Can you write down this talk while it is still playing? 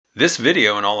This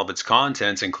video and all of its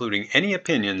contents, including any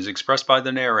opinions expressed by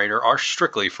the narrator, are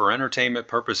strictly for entertainment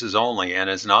purposes only and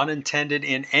is not intended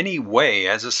in any way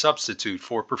as a substitute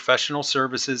for professional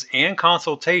services and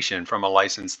consultation from a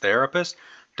licensed therapist,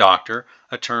 doctor,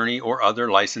 attorney, or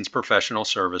other licensed professional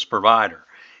service provider.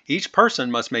 Each person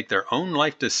must make their own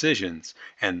life decisions,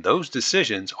 and those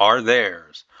decisions are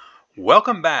theirs.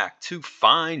 Welcome back to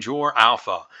Find Your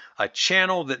Alpha, a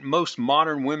channel that most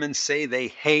modern women say they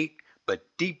hate, but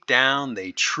deep down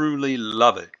they truly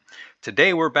love it.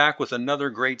 Today we're back with another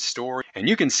great story, and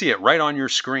you can see it right on your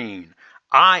screen.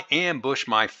 I ambushed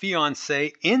my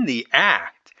fiancée in the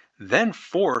act, then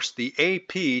forced the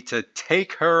AP to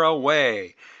take her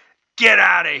away. "Get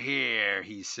out of here,"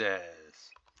 he says.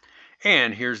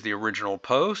 And here's the original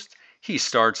post. He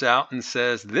starts out and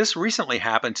says, "This recently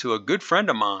happened to a good friend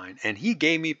of mine, and he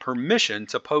gave me permission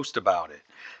to post about it.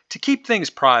 To keep things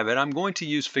private, I'm going to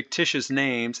use fictitious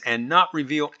names and not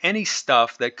reveal any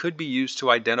stuff that could be used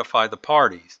to identify the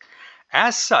parties.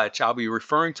 As such, I'll be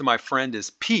referring to my friend as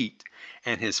Pete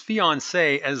and his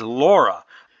fiancée as Laura.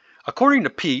 According to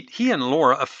Pete, he and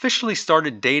Laura officially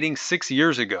started dating 6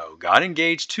 years ago, got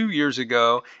engaged 2 years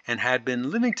ago, and had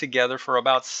been living together for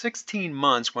about 16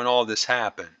 months when all this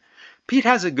happened. Pete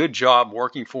has a good job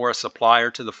working for a supplier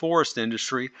to the forest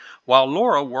industry, while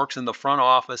Laura works in the front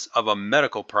office of a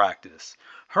medical practice.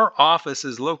 Her office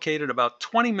is located about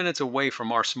 20 minutes away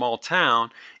from our small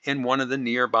town in one of the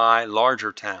nearby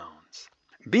larger towns.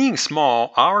 Being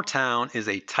small, our town is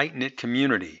a tight-knit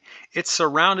community. It's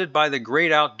surrounded by the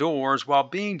great outdoors while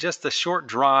being just a short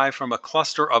drive from a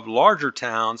cluster of larger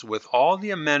towns with all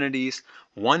the amenities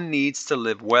one needs to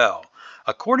live well.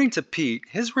 According to Pete,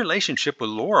 his relationship with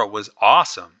Laura was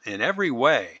awesome in every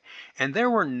way, and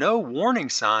there were no warning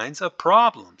signs of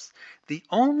problems. The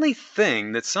only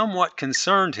thing that somewhat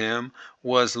concerned him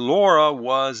was Laura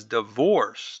was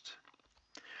divorced.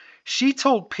 She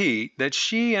told Pete that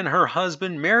she and her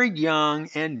husband married young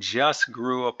and just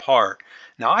grew apart.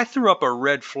 Now, I threw up a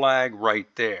red flag right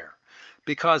there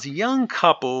because young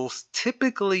couples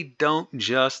typically don't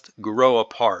just grow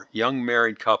apart, young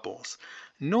married couples.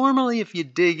 Normally, if you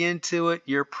dig into it,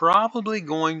 you're probably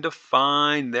going to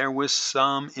find there was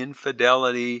some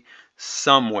infidelity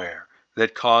somewhere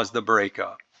that caused the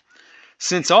breakup.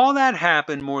 Since all that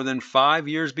happened more than 5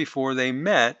 years before they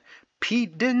met,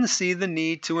 Pete didn't see the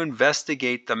need to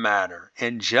investigate the matter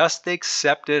and just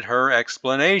accepted her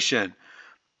explanation.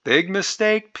 Big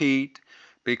mistake, Pete,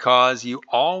 because you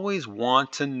always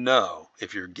want to know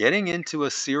if you're getting into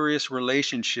a serious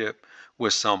relationship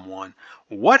with someone,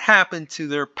 what happened to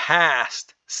their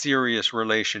past serious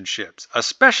relationships,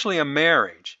 especially a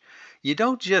marriage. You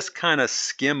don't just kind of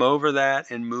skim over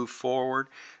that and move forward.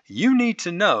 You need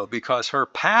to know because her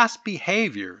past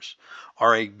behaviors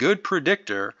are a good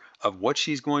predictor of what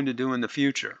she's going to do in the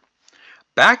future.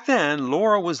 Back then,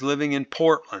 Laura was living in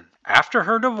Portland. After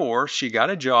her divorce, she got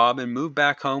a job and moved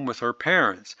back home with her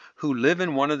parents, who live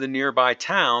in one of the nearby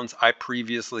towns I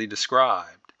previously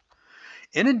described.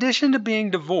 In addition to being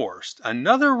divorced,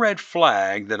 another red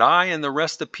flag that I and the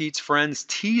rest of Pete's friends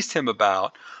teased him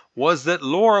about was that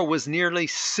Laura was nearly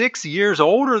 6 years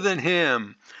older than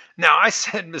him. Now, I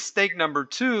said mistake number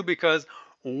two because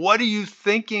what are you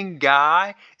thinking,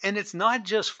 guy? And it's not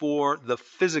just for the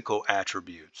physical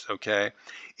attributes, okay?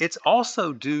 It's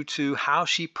also due to how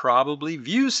she probably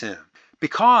views him.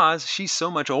 Because she's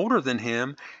so much older than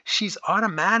him, she's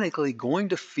automatically going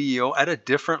to feel at a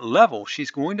different level. She's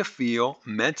going to feel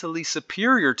mentally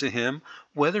superior to him,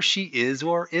 whether she is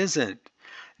or isn't.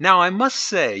 Now, I must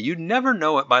say, you'd never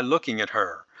know it by looking at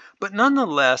her. But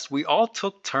nonetheless, we all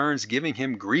took turns giving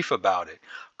him grief about it,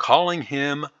 calling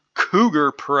him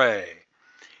cougar prey.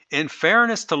 In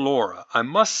fairness to Laura, I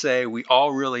must say we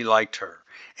all really liked her,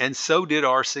 and so did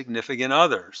our significant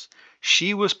others.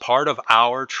 She was part of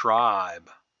our tribe.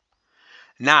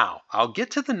 Now, I'll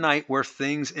get to the night where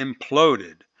things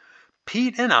imploded.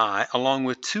 Pete and I, along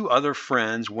with two other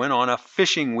friends, went on a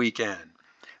fishing weekend.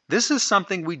 This is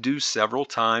something we do several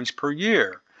times per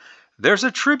year. There's a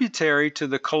tributary to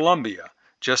the Columbia,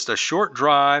 just a short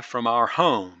drive from our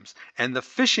homes, and the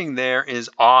fishing there is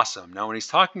awesome. Now, when he's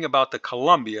talking about the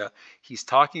Columbia, he's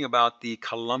talking about the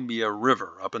Columbia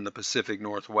River up in the Pacific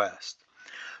Northwest.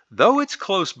 Though it's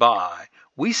close by,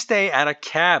 we stay at a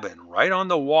cabin right on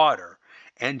the water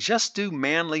and just do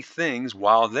manly things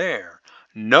while there.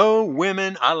 No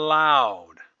women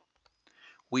allowed.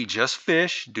 We just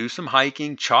fish, do some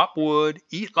hiking, chop wood,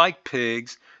 eat like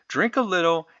pigs, drink a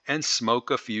little, and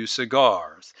smoke a few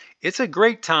cigars. It's a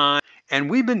great time, and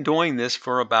we've been doing this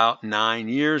for about 9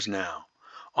 years now.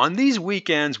 On these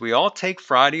weekends, we all take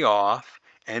Friday off,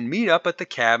 and meet up at the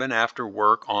cabin after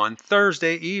work on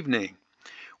Thursday evening.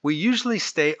 We usually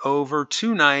stay over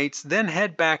 2 nights, then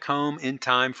head back home in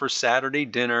time for Saturday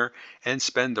dinner and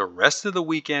spend the rest of the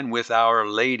weekend with our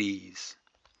ladies.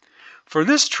 For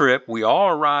this trip, we all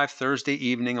arrived Thursday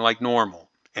evening like normal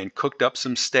and cooked up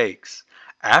some steaks.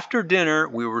 After dinner,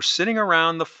 we were sitting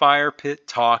around the fire pit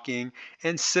talking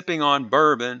and sipping on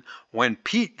bourbon when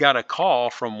Pete got a call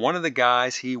from one of the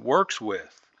guys he works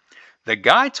with. The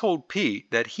guy told Pete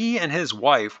that he and his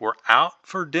wife were out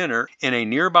for dinner in a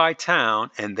nearby town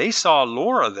and they saw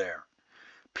Laura there.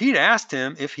 Pete asked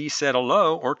him if he said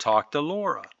hello or talked to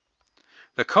Laura.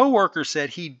 The coworker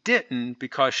said he didn't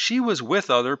because she was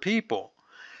with other people.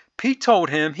 Pete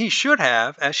told him he should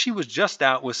have, as she was just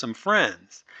out with some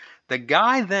friends. The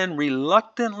guy then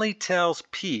reluctantly tells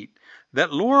Pete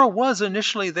that Laura was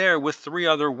initially there with 3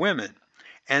 other women,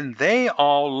 and they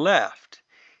all left.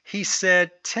 He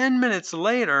said 10 minutes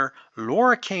later,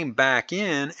 Laura came back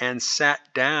in and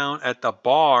sat down at the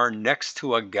bar next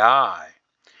to a guy.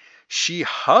 She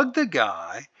hugged the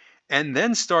guy and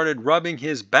then started rubbing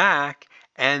his back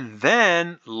and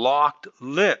then locked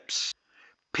lips.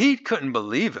 Pete couldn't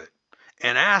believe it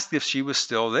and asked if she was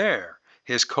still there.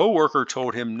 His coworker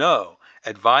told him no,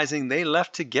 advising they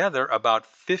left together about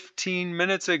 15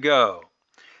 minutes ago.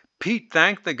 Pete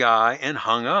thanked the guy and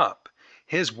hung up.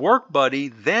 His work buddy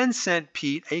then sent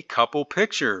Pete a couple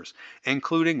pictures,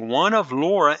 including one of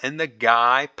Laura and the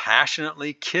guy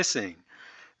passionately kissing.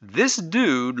 This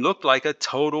dude looked like a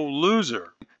total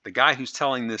loser. The guy who's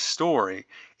telling this story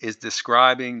is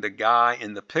describing the guy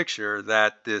in the picture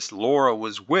that this Laura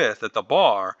was with at the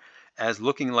bar as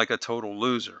looking like a total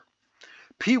loser.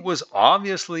 Pete was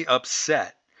obviously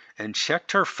upset and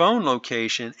checked her phone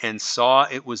location and saw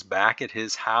it was back at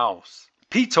his house.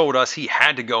 Pete told us he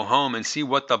had to go home and see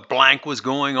what the blank was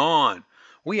going on.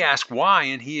 We asked why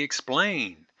and he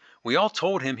explained. We all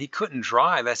told him he couldn't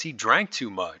drive as he drank too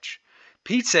much.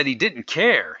 Pete said he didn't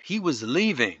care. He was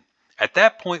leaving. At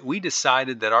that point, we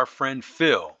decided that our friend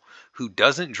Phil, who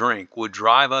doesn't drink, would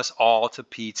drive us all to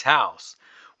Pete's house.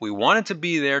 We wanted to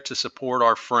be there to support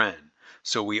our friend,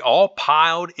 so we all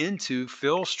piled into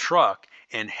Phil's truck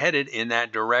and headed in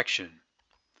that direction.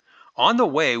 On the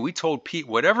way, we told Pete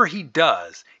whatever he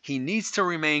does, he needs to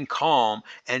remain calm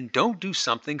and don't do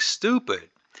something stupid.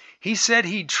 He said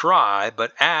he'd try,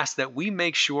 but asked that we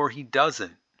make sure he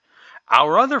doesn't.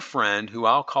 Our other friend, who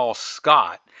I'll call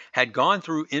Scott, had gone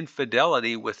through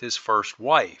infidelity with his first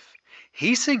wife.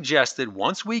 He suggested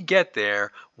once we get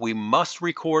there, we must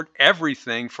record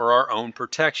everything for our own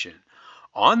protection.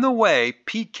 On the way,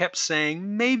 Pete kept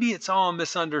saying maybe it's all a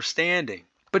misunderstanding,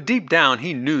 but deep down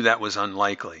he knew that was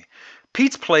unlikely.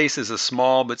 Pete's place is a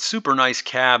small but super nice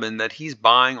cabin that he's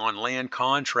buying on land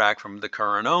contract from the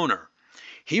current owner.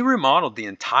 He remodeled the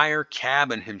entire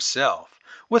cabin himself,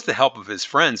 with the help of his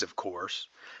friends, of course.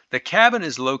 The cabin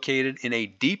is located in a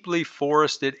deeply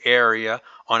forested area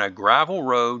on a gravel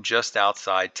road just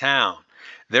outside town.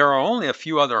 There are only a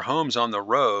few other homes on the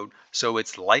road, so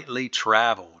it's lightly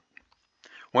traveled.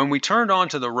 When we turned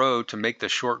onto the road to make the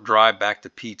short drive back to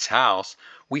Pete's house,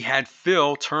 we had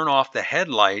Phil turn off the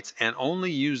headlights and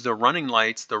only use the running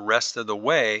lights the rest of the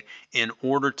way in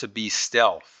order to be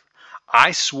stealth.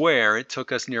 I swear it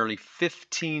took us nearly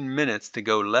 15 minutes to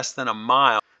go less than a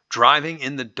mile driving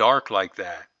in the dark like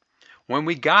that. When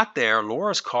we got there,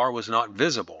 Laura's car was not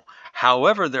visible.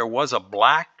 However, there was a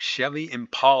black Chevy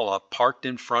Impala parked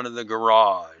in front of the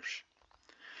garage.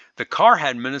 The car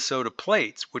had Minnesota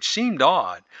plates, which seemed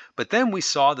odd, but then we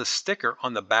saw the sticker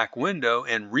on the back window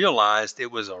and realized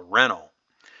it was a rental.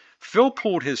 Phil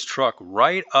pulled his truck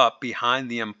right up behind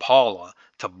the Impala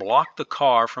to block the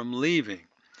car from leaving.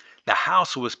 The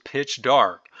house was pitch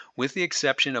dark, with the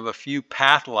exception of a few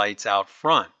path lights out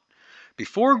front.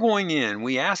 Before going in,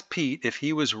 we asked Pete if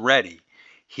he was ready.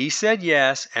 He said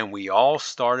yes, and we all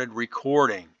started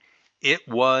recording. It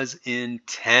was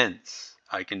intense.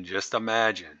 I can just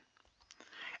imagine.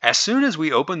 As soon as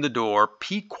we opened the door,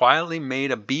 Pete quietly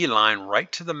made a beeline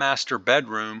right to the master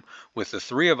bedroom with the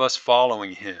 3 of us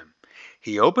following him.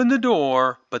 He opened the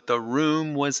door, but the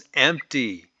room was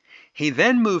empty. He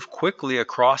then moved quickly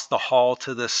across the hall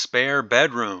to the spare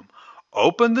bedroom,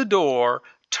 opened the door,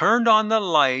 turned on the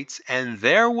lights, and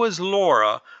there was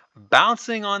Laura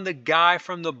bouncing on the guy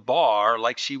from the bar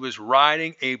like she was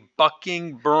riding a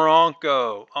bucking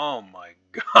bronco. Oh my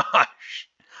gosh.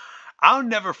 I'll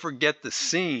never forget the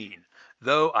scene,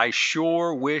 though I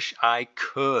sure wish I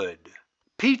could.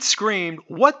 Pete screamed,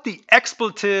 "What the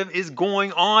expletive is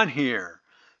going on here?"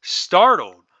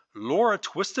 Startled, Laura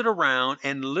twisted around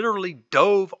and literally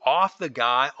dove off the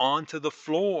guy onto the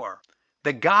floor.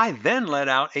 The guy then let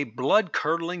out a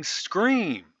blood-curdling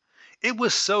scream. It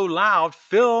was so loud,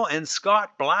 Phil and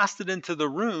Scott blasted into the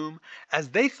room as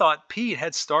they thought Pete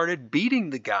had started beating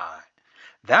the guy.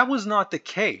 That was not the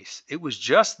case. It was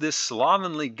just this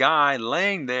slovenly guy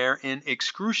laying there in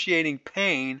excruciating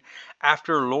pain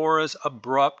after Laura's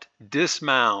abrupt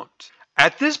dismount.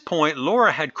 At this point,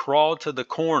 Laura had crawled to the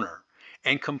corner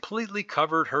and completely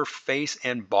covered her face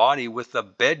and body with the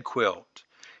bed quilt.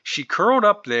 She curled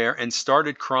up there and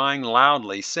started crying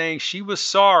loudly, saying she was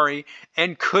sorry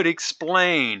and could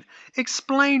explain.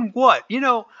 Explain what?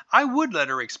 I would let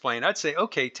her explain. I'd say,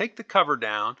 okay, take the cover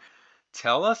down.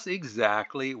 Tell us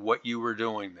exactly what you were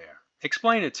doing there.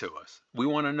 Explain it to us. We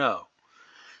want to know.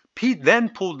 Pete then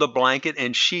pulled the blanket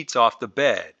and sheets off the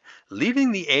bed,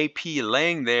 leaving the AP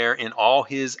laying there in all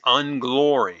his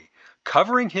unglory,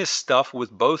 covering his stuff with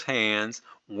both hands,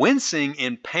 wincing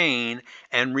in pain,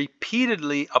 and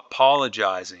repeatedly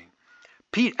apologizing.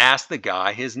 Pete asked the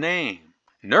guy his name.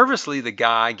 Nervously, the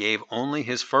guy gave only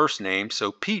his first name,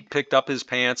 so Pete picked up his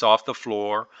pants off the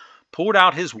floor, pulled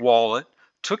out his wallet,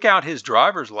 took out his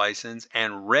driver's license,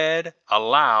 and read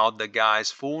aloud the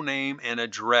guy's full name and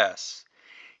address.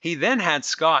 He then had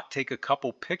Scott take a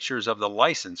couple pictures of the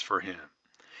license for him.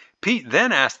 Pete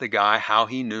then asked the guy how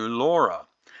he knew Laura.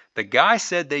 The guy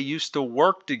said they used to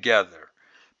work together.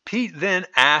 Pete then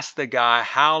asked the guy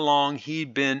how long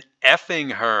he'd been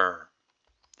effing her.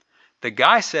 The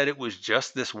guy said it was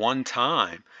just this one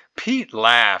time. Pete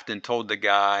laughed and told the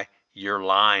guy, "You're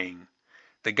lying."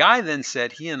 The guy then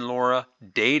said he and Laura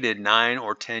dated 9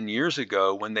 or 10 years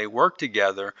ago when they worked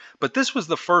together, but this was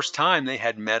the first time they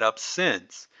had met up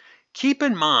since. Keep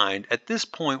in mind, at this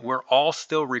point, we're all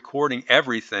still recording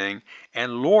everything,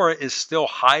 and Laura is still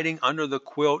hiding under the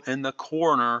quilt in the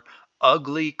corner,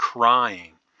 ugly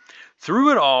crying.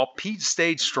 Through it all, Pete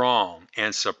stayed strong,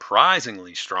 and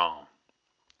surprisingly strong.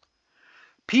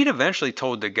 Pete eventually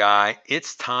told the guy,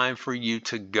 "It's time for you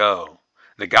to go."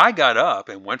 The guy got up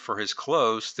and went for his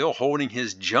clothes, still holding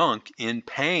his junk in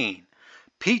pain.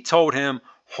 Pete told him,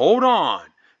 "Hold on.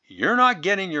 You're not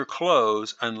getting your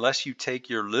clothes unless you take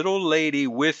your little lady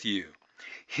with you."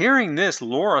 Hearing this,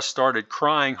 Laura started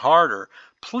crying harder,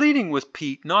 pleading with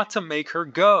Pete not to make her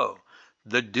go.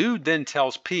 The dude then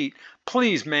tells Pete,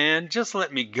 "Please, man, just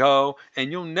let me go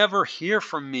and you'll never hear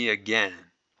from me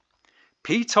again."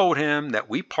 Pete told him that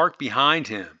we parked behind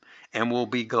him and will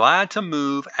be glad to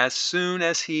move as soon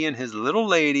as he and his little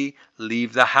lady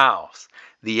leave the house.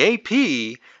 The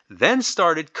AP then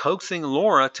started coaxing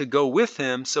Laura to go with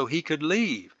him so he could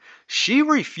leave. She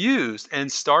refused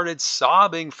and started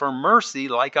sobbing for mercy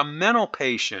like a mental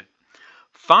patient.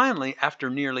 Finally, after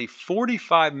nearly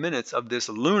 45 minutes of this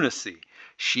lunacy,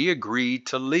 she agreed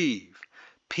to leave.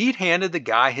 Pete handed the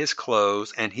guy his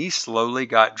clothes and he slowly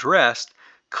got dressed,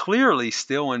 clearly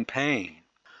still in pain.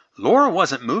 Laura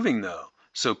wasn't moving though,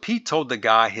 so Pete told the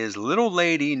guy his little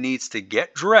lady needs to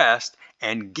get dressed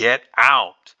and get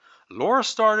out. Laura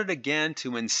started again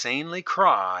to insanely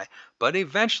cry, but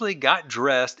eventually got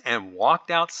dressed and walked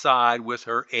outside with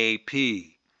her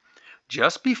AP.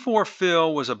 Just before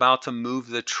Phil was about to move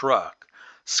the truck,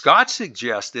 Scott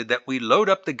suggested that we load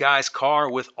up the guy's car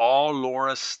with all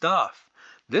Laura's stuff.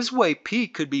 This way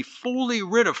Pete could be fully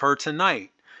rid of her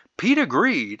tonight. Pete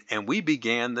agreed, and we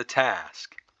began the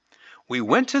task. We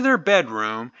went to their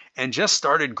bedroom and just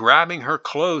started grabbing her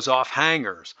clothes off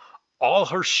hangers, all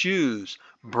her shoes,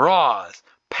 bras,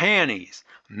 panties,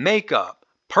 makeup,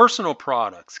 personal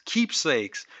products,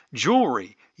 keepsakes,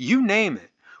 jewelry, you name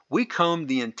it. We combed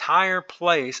the entire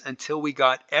place until we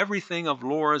got everything of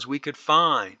Laura's we could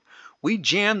find. We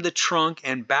jammed the trunk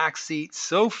and back seat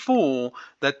so full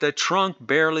that the trunk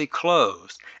barely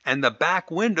closed, and the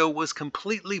back window was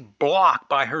completely blocked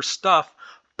by her stuff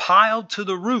piled to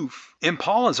the roof.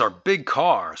 Impalas are big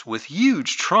cars with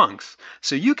huge trunks,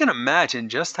 so you can imagine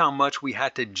just how much we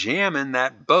had to jam in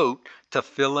that boat to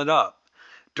fill it up.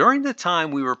 During the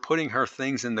time we were putting her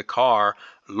things in the car,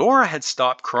 Laura had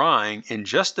stopped crying and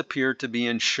just appeared to be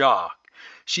in shock.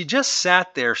 She just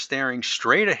sat there staring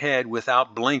straight ahead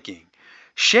without blinking,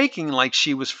 shaking like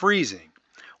she was freezing.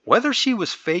 Whether she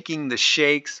was faking the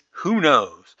shakes, who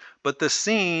knows, but the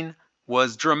scene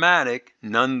was dramatic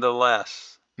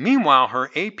nonetheless. Meanwhile,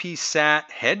 her AP sat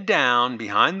head down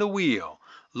behind the wheel,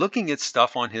 looking at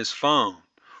stuff on his phone.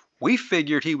 We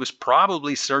figured he was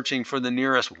probably searching for the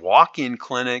nearest walk-in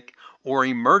clinic or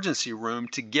emergency room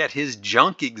to get his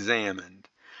junk examined.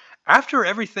 After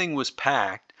everything was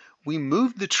packed, we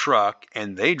moved the truck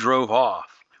and they drove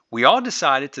off. We all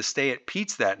decided to stay at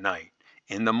Pete's that night.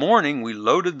 In the morning, we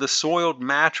loaded the soiled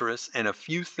mattress and a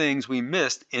few things we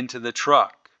missed into the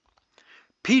truck.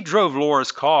 Pete drove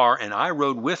Laura's car and I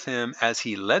rode with him as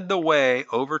he led the way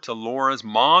over to Laura's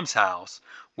mom's house,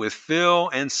 with Phil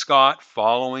and Scott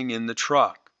following in the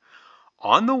truck.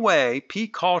 On the way,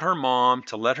 Pete called her mom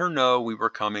to let her know we were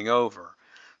coming over.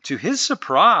 To his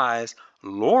surprise,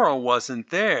 Laura wasn't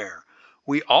there.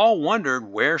 We all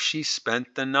wondered where she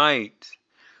spent the night.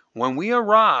 When we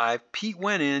arrived, Pete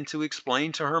went in to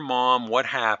explain to her mom what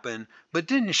happened, but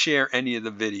didn't share any of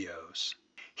the videos.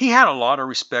 He had a lot of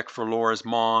respect for Laura's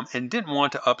mom and didn't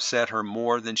want to upset her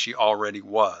more than she already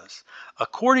was.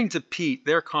 According to Pete,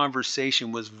 their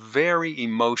conversation was very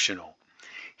emotional.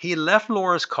 He left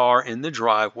Laura's car in the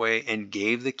driveway and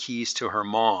gave the keys to her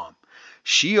mom.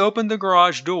 She opened the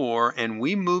garage door and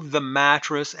we moved the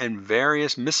mattress and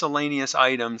various miscellaneous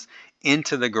items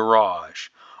into the garage.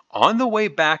 On the way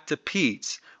back to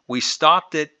Pete's, we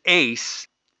stopped at Ace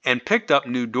and picked up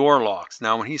new door locks.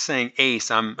 Now, when he's saying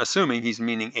Ace, I'm assuming he's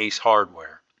meaning Ace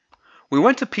Hardware. We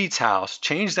went to Pete's house,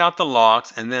 changed out the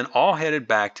locks, and then all headed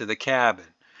back to the cabin.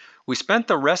 We spent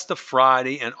the rest of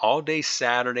Friday and all day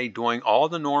Saturday doing all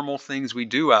the normal things we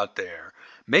do out there,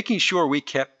 making sure we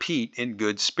kept Pete in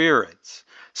good spirits.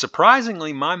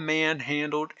 Surprisingly, my man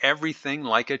handled everything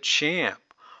like a champ.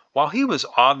 While he was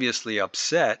obviously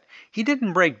upset, he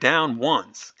didn't break down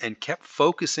once and kept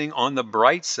focusing on the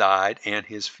bright side and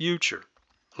his future.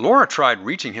 Laura tried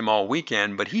reaching him all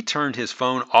weekend, but he turned his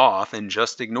phone off and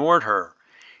just ignored her.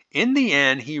 In the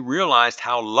end, he realized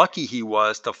how lucky he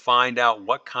was to find out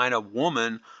what kind of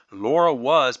woman Laura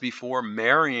was before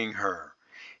marrying her.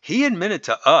 He admitted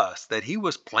to us that he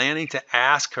was planning to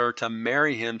ask her to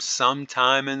marry him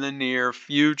sometime in the near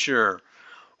future.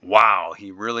 Wow,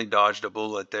 he really dodged a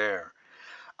bullet there.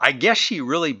 I guess she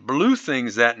really blew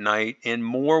things that night in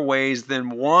more ways than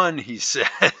one, he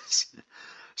says.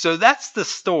 So that's the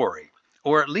story,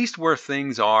 or at least where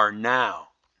things are now.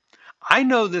 I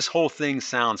know this whole thing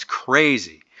sounds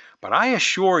crazy, but I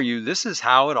assure you this is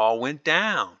how it all went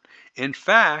down. In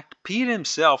fact, Pete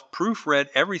himself proofread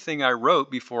everything I wrote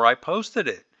before I posted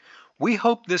it. We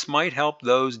hope this might help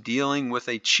those dealing with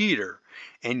a cheater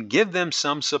and give them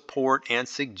some support and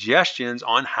suggestions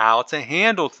on how to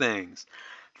handle things.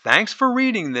 Thanks for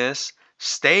reading this.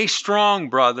 Stay strong,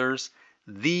 brothers.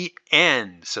 The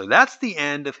end. So that's the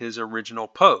end of his original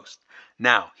post.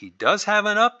 Now, he does have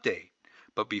an update.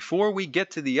 But before we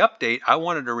get to the update, I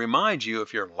wanted to remind you,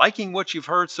 if you're liking what you've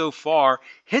heard so far,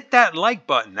 hit that like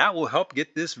button. That will help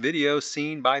get this video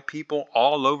seen by people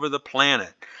all over the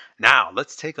planet. Now,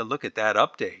 let's take a look at that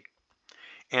update.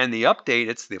 And the update,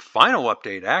 it's the final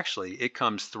update actually. It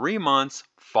comes 3 months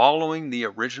following the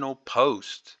original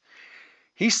post.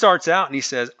 He starts out and he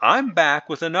says, I'm back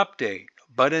with an update,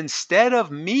 but instead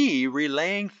of me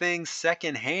relaying things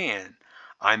secondhand,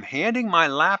 I'm handing my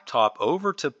laptop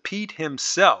over to Pete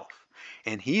himself,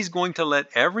 and he's going to let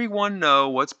everyone know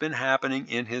what's been happening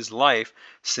in his life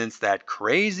since that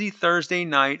crazy Thursday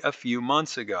night a few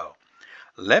months ago.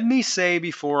 Let me say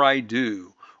before I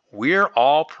do, we're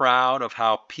all proud of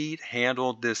how Pete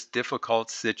handled this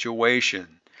difficult situation.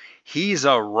 He's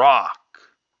a rock.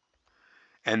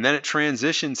 And then it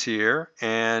transitions here,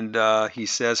 and he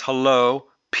says, hello,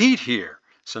 Pete here.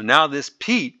 So now this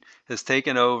Pete has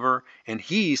taken over, and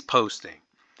he's posting.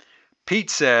 Pete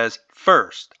says,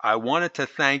 first, I wanted to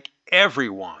thank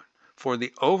everyone for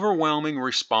the overwhelming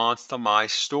response to my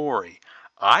story.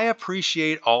 I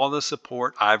appreciate all the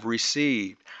support I've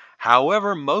received.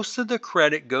 However, most of the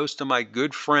credit goes to my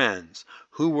good friends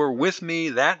who were with me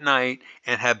that night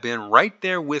and have been right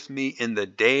there with me in the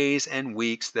days and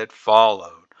weeks that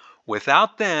followed.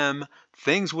 Without them,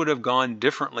 things would have gone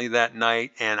differently that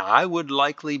night and I would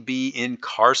likely be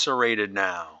incarcerated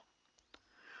now.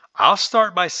 I'll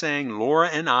start by saying Laura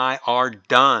and I are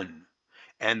done,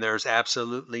 and there's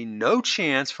absolutely no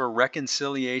chance for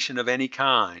reconciliation of any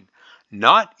kind,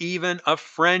 not even a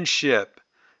friendship.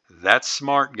 That's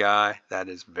smart, guy. That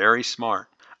is very smart.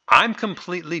 I'm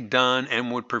completely done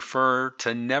and would prefer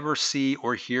to never see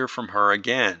or hear from her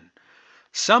again.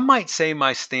 Some might say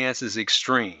my stance is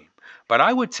extreme, but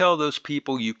I would tell those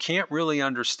people you can't really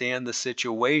understand the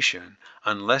situation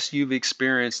unless you've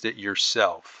experienced it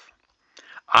yourself.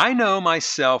 I know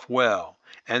myself well,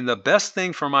 and the best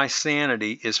thing for my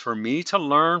sanity is for me to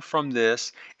learn from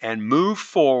this and move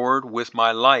forward with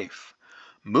my life.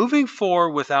 Moving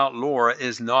forward without Laura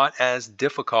is not as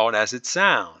difficult as it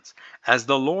sounds, as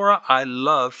the Laura I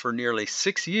loved for nearly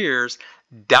 6 years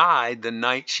died the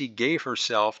night she gave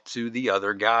herself to the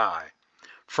other guy.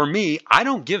 For me, I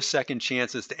don't give second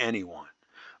chances to anyone.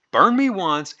 Burn me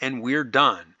once and we're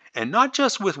done. And not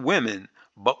just with women,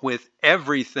 but with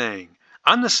everything.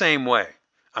 I'm the same way.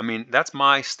 I mean, that's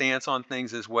my stance on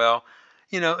things as well.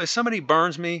 If somebody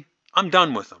burns me, I'm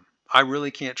done with them. I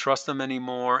really can't trust them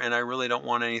anymore, and I really don't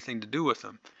want anything to do with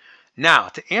them. Now,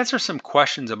 to answer some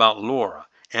questions about Laura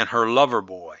and her lover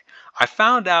boy, I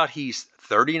found out he's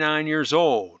 39 years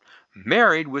old,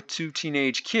 married with 2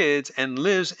 teenage kids, and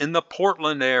lives in the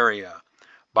Portland area.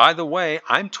 By the way,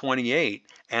 I'm 28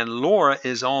 and Laura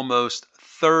is almost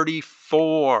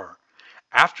 34.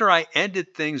 After I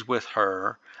ended things with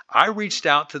her, I reached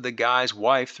out to the guy's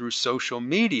wife through social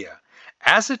media.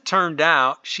 As it turned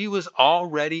out, she was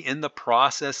already in the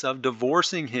process of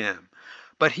divorcing him,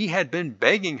 but he had been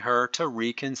begging her to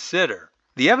reconsider.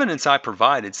 The evidence I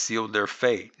provided sealed their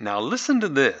fate. Now listen to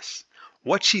this.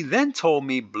 What she then told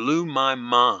me blew my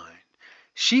mind.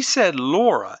 She said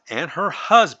Laura and her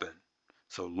husband,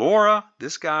 so Laura,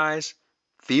 this guy's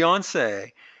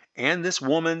fiancée, and this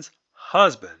woman's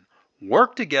husband,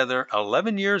 worked together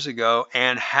 11 years ago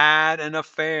and had an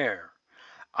affair.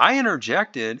 I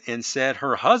interjected and said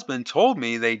her husband told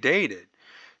me they dated.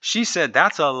 She said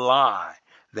that's a lie.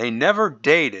 They never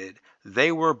dated.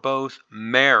 They were both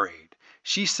married.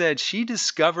 She said she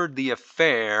discovered the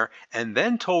affair and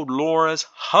then told Laura's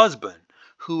husband,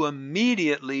 who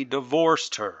immediately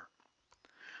divorced her.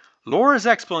 Laura's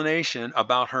explanation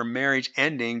about her marriage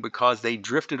ending because they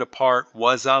drifted apart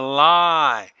was a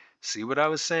lie. See what I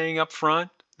was saying up front?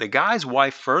 The guy's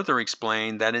wife further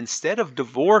explained that instead of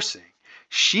divorcing,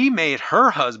 she made her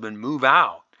husband move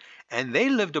out, and they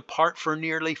lived apart for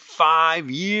nearly 5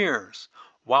 years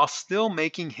while still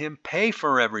making him pay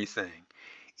for everything.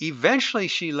 Eventually,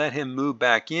 she let him move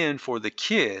back in for the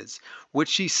kids, which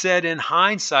she said in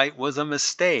hindsight was a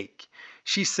mistake.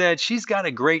 She said she's got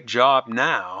a great job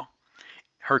now.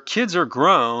 Her kids are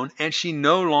grown and she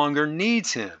no longer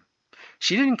needs him.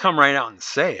 She didn't come right out and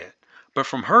say it, but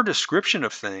from her description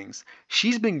of things,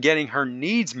 she's been getting her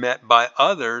needs met by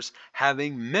others,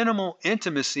 having minimal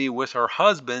intimacy with her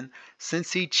husband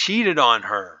since he cheated on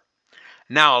her.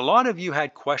 Now, a lot of you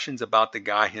had questions about the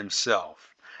guy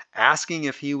himself, asking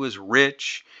if he was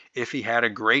rich, if he had a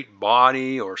great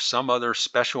body, or some other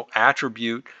special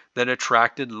attribute that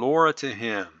attracted Laura to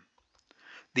him.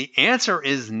 The answer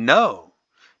is no.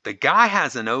 The guy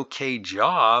has an okay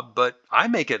job, but I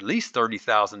make at least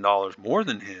 $30,000 more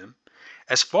than him.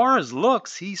 As far as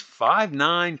looks, he's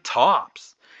 5'9"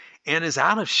 tops and is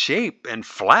out of shape and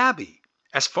flabby.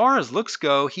 As far as looks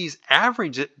go, he's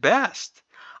average at best.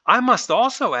 I must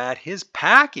also add his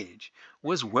package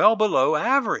was well below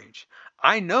average.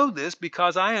 I know this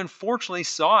because I unfortunately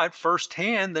saw it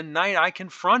firsthand the night I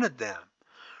confronted them.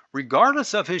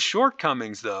 Regardless of his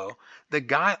shortcomings, though, the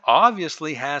guy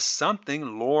obviously has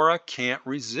something Laura can't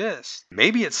resist.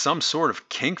 Maybe it's some sort of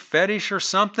kink fetish or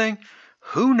something.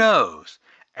 Who knows?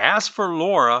 As for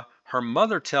Laura, her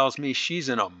mother tells me she's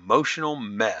an emotional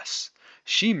mess.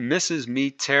 She misses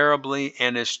me terribly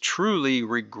and is truly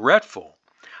regretful.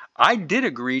 I did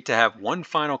agree to have one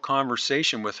final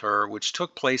conversation with her, which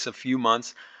took place a few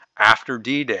months after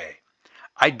D-Day.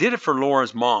 I did it for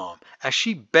Laura's mom, as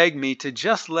she begged me to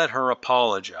just let her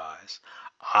apologize.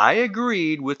 I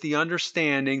agreed with the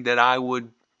understanding that I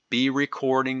would be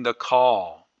recording the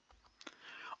call.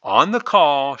 On the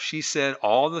call, she said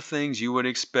all the things you would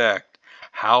expect.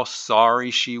 How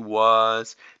sorry she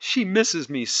was. She misses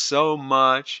me so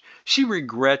much. She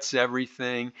regrets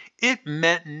everything. It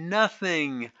meant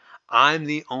nothing. I'm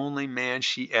the only man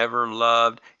she ever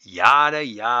loved. Yada,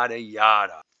 yada,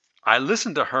 yada. I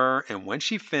listened to her, and when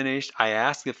she finished, I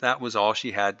asked if that was all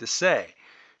she had to say.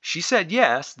 She said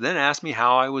yes, then asked me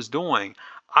how I was doing.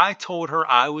 I told her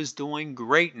I was doing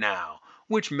great now,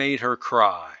 which made her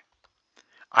cry.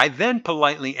 I then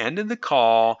politely ended the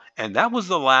call, and that was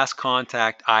the last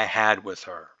contact I had with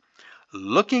her.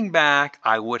 Looking back,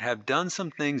 I would have done some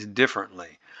things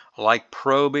differently, like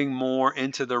probing more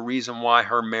into the reason why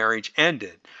her marriage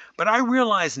ended. But I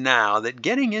realize now that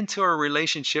getting into a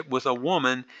relationship with a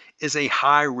woman is a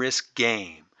high-risk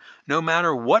game. No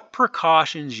matter what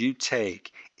precautions you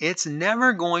take, it's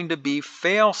never going to be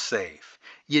fail-safe.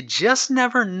 You just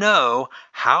never know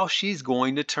how she's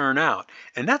going to turn out.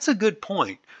 And that's a good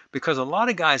point, because a lot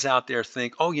of guys out there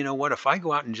think, oh, you know what, if I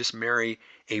go out and just marry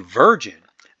a virgin,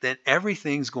 then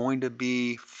everything's going to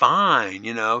be fine.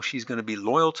 She's going to be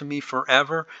loyal to me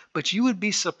forever. But you would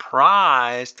be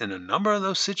surprised in a number of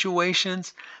those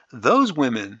situations, those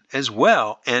women as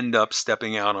well end up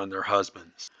stepping out on their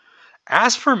husbands.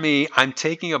 As for me, I'm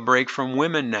taking a break from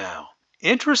women now.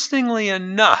 Interestingly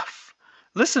enough,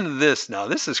 listen to this now,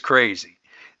 this is crazy.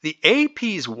 The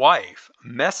AP's wife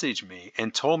messaged me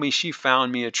and told me she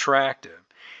found me attractive,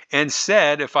 and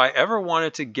said if I ever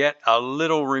wanted to get a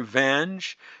little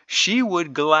revenge, she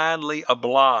would gladly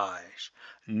oblige.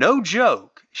 No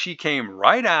joke, she came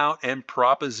right out and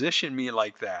propositioned me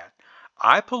like that.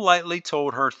 I politely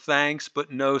told her thanks,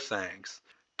 but no thanks.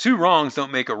 Two wrongs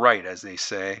don't make a right, as they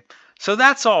say. So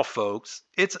that's all, folks.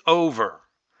 It's over.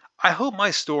 I hope my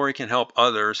story can help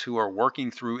others who are working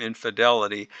through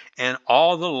infidelity and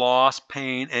all the loss,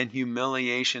 pain, and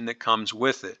humiliation that comes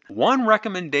with it. One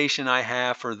recommendation I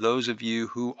have for those of you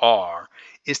who are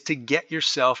is to get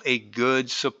yourself a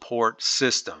good support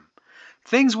system.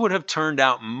 Things would have turned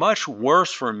out much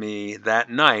worse for me that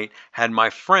night had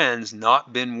my friends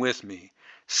not been with me.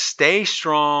 Stay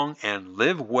strong and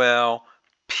live well,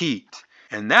 Pete.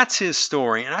 And that's his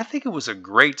story. And I think it was a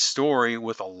great story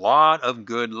with a lot of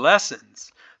good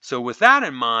lessons. So, with that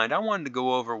in mind, I wanted to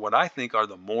go over what I think are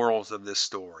the morals of this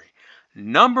story.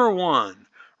 Number one,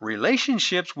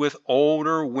 relationships with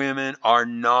older women are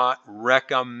not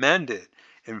recommended.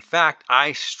 In fact,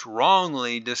 I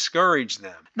strongly discourage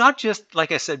them. Not just,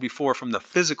 like I said before, from the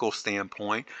physical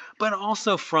standpoint, but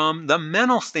also from the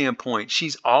mental standpoint.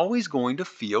 She's always going to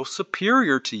feel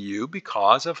superior to you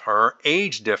because of her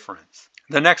age difference.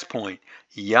 The next point,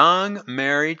 young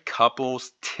married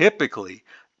couples typically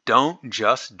don't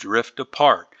just drift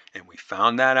apart. And we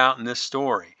found that out in this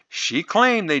story. She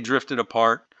claimed they drifted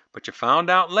apart, but you found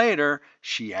out later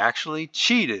she actually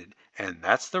cheated. And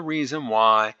that's the reason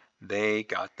why they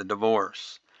got the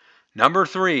divorce. Number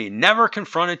three, never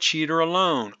confront a cheater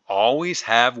alone. Always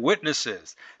have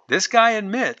witnesses. This guy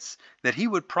admits that he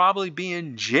would probably be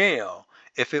in jail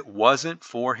if it wasn't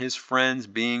for his friends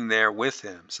being there with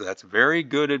him. So that's very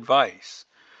good advice.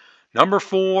 Number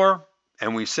four,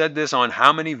 and we've said this on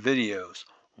how many videos,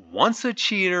 once a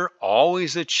cheater,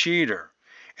 always a cheater.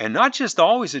 And not just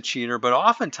always a cheater, but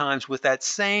oftentimes with that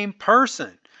same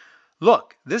person.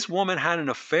 Look, this woman had an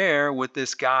affair with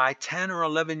this guy 10 or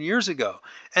 11 years ago,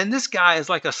 and this guy is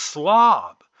like a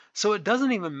slob. So it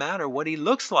doesn't even matter what he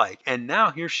looks like. And now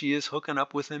here she is hooking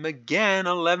up with him again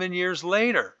 11 years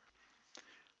later.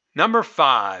 Number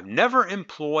five, never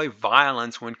employ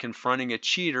violence when confronting a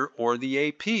cheater or the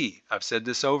AP. I've said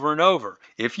this over and over.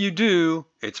 If you do,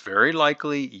 it's very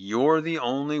likely you're the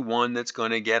only one that's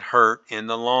going to get hurt in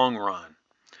the long run.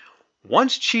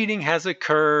 Once cheating has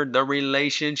occurred, the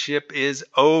relationship is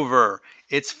over.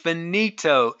 It's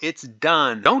finito. It's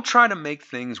done. Don't try to make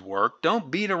things work.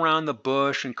 Don't beat around the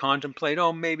bush and contemplate,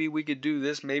 oh, maybe we could do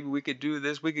this. Maybe we could do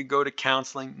this. We could go to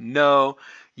counseling. No,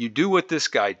 you do what this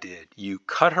guy did. You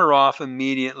cut her off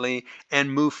immediately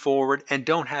and move forward and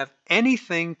don't have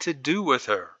anything to do with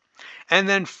her. And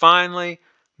then finally,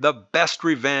 the best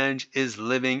revenge is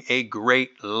living a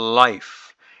great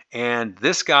life. And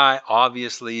this guy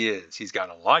obviously is. He's got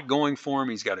a lot going for him.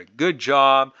 He's got a good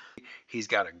job. He's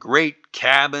got a great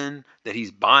cabin that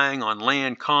he's buying on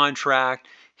land contract.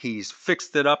 He's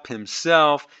fixed it up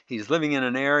himself. He's living in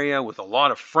an area with a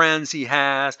lot of friends he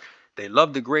has. They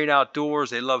love the great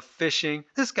outdoors. They love fishing.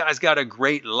 This guy's got a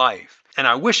great life. And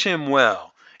I wish him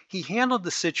well. He handled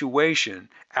the situation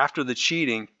after the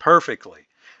cheating perfectly.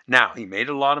 Now, he made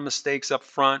a lot of mistakes up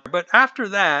front, but after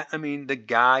that, I mean, the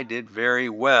guy did very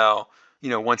well,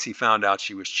 once he found out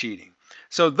she was cheating.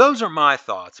 So those are my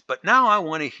thoughts, but now I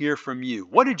want to hear from you.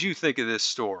 What did you think of this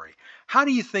story? How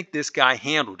do you think this guy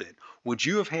handled it? Would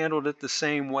you have handled it the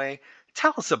same way?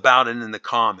 Tell us about it in the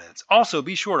comments. Also,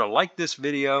 be sure to like this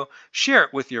video, share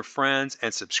it with your friends,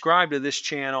 and subscribe to this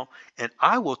channel, and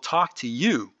I will talk to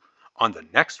you on the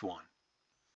next one.